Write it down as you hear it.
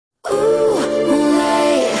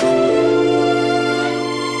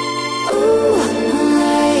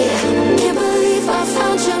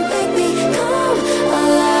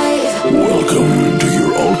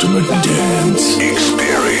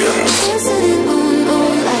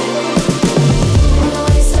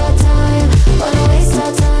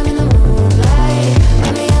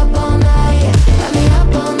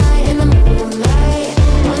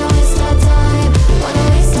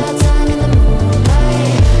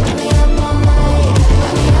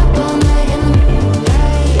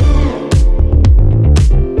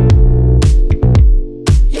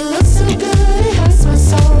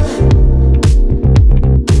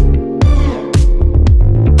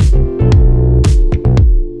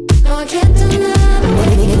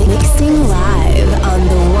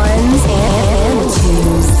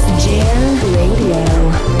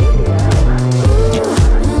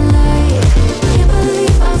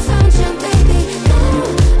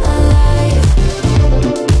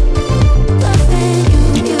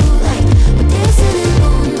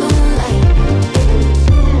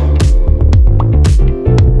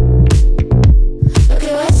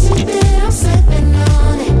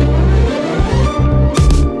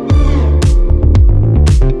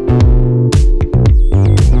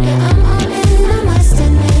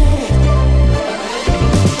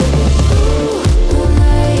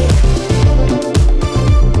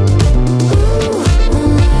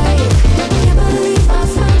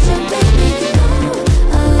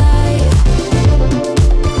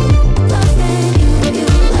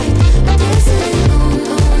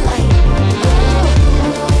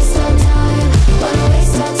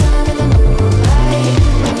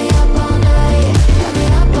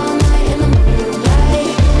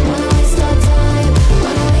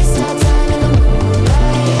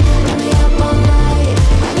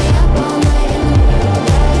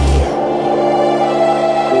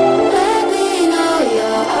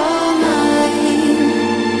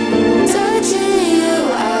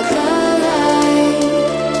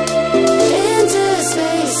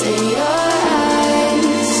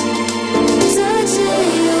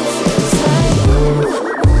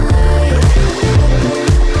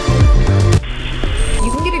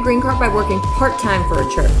by working part-time for a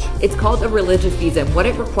church. It's called a religious visa, and what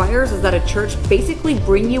it requires is that a church basically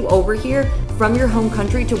bring you over here from your home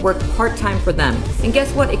country to work part-time for them. And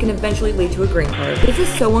guess what? It can eventually lead to a green card. This is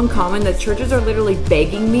so uncommon that churches are literally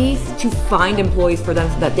begging me to find employees for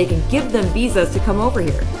them so that they can give them visas to come over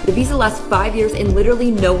here. The visa lasts 5 years and literally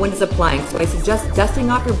no one is applying, so I suggest dusting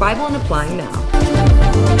off your Bible and applying now.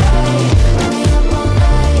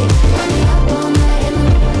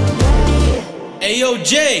 Hey yo,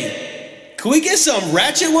 Jay, can we get some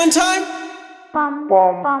ratchet one time?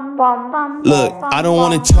 Look, I don't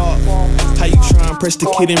wanna talk. How you try and press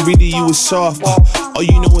the kid and really you was soft. All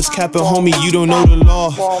you know is capping, homie, you don't know the law.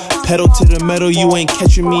 Pedal to the metal, you ain't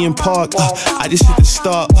catching me in park. I just hit the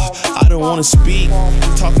stop, I don't wanna speak.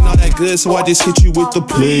 Talking all that good, so I just hit you with the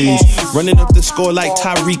please. Running up the score like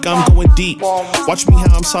Tyreek, I'm going deep. Watch me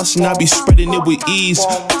how I'm saucing, I be spreading it with ease.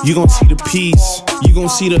 You gon' see the peace, you gon'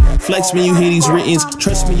 see the flex when you hear these writtens.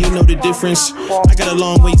 Trust me, you know the difference. I got a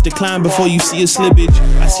long ways to climb before you see a slippage.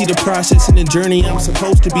 I see the process and the journey I'm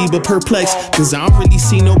supposed to be, but perplexed, cause I don't really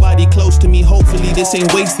see nobody close to me. Hopefully this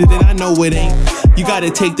ain't wasted, and I know it ain't. You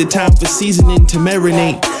gotta take the time for seasoning to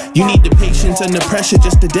marinate. You need the patience and the pressure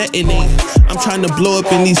just to detonate. I'm trying to blow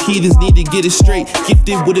up and these heathens need to get it straight.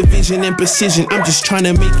 Gifted with a vision and precision, I'm just trying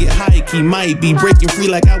to make it high key. Might be breaking free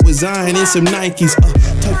like I was Zion in some Nikes.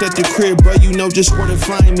 Tucked at the crib, bro, you know just where to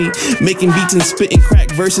find me. Making beats and spitting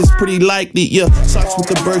crack verses pretty likely. Yeah, socks with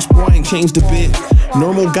the burst, boy, I ain't changed a bit.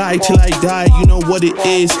 Normal guy till I die, you know what it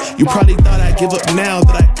is. You probably thought I'd give up now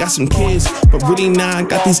that I got some kids, but really now I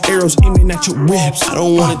got these arrows aiming at your ribs. I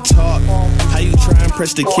don't wanna talk. How you try and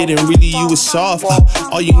press the kid and really you was soft.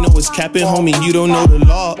 All you know is capping, homie, you don't know the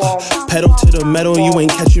law. Pedal to the metal, you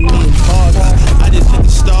ain't catching me in park. I just hit the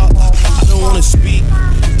stop, I don't wanna speak.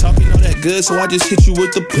 Talking all that good, so I just hit you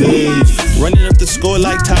with the please. Running up the score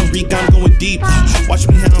like Tyreek, I'm going deep. Watch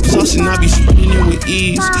me how I'm saucing, I be spreading it with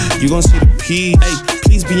ease. You gon' see the peas. Hey,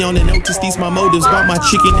 please be on the notice, these my motives. Bought my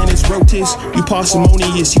chicken and it's rotis. You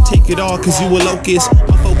parsimonious, you take it all cause you a locust.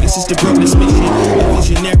 My focus is to grow this mission. A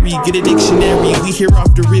visionary, get a dictionary. We here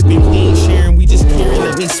off the ribbon, we ain't sharing, we just caring.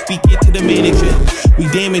 Let me speak it to the manager. We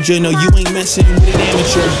damage her, no you ain't messing with an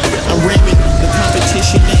amateur. I'm ramming, the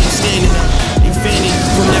competition ain't standing up. Fanning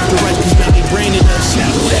from left to right, cause now they branded us.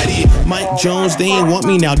 Mike Jones, they ain't want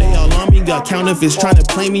me now, they all on me. Got counterfeits trying to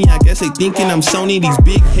play me, I guess they thinking I'm Sony. These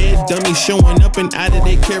big head dummies showing up and out of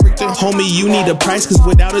their character. Homie, you need a price, cause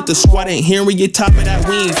without it the squad ain't hearing you. Top of that,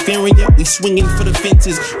 we ain't fearing ya. We swinging for the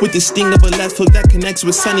fences with the sting of a left hook that connects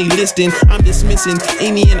with Sonny Liston. I'm dismissing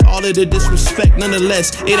any and all of the disrespect.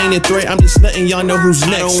 Nonetheless, it ain't a threat, I'm just letting y'all know who's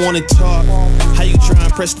next. I don't wanna talk. How you try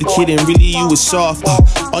and press the kid and really you was soft.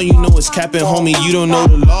 All you know is capping, homie, you don't know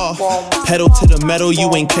the law. Pedal to the metal, you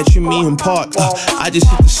ain't catching me in park. I just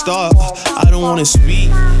hit the start, I don't wanna speak.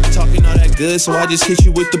 Talking all that good, so I just hit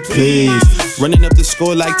you with the please. Running up the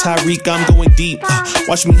score like Tyreek, I'm going deep.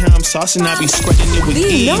 Watch me how I'm saucing, I be spreading it with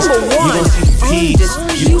ease. The number one you gon' see the peas,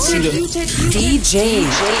 you gon' see the DJ.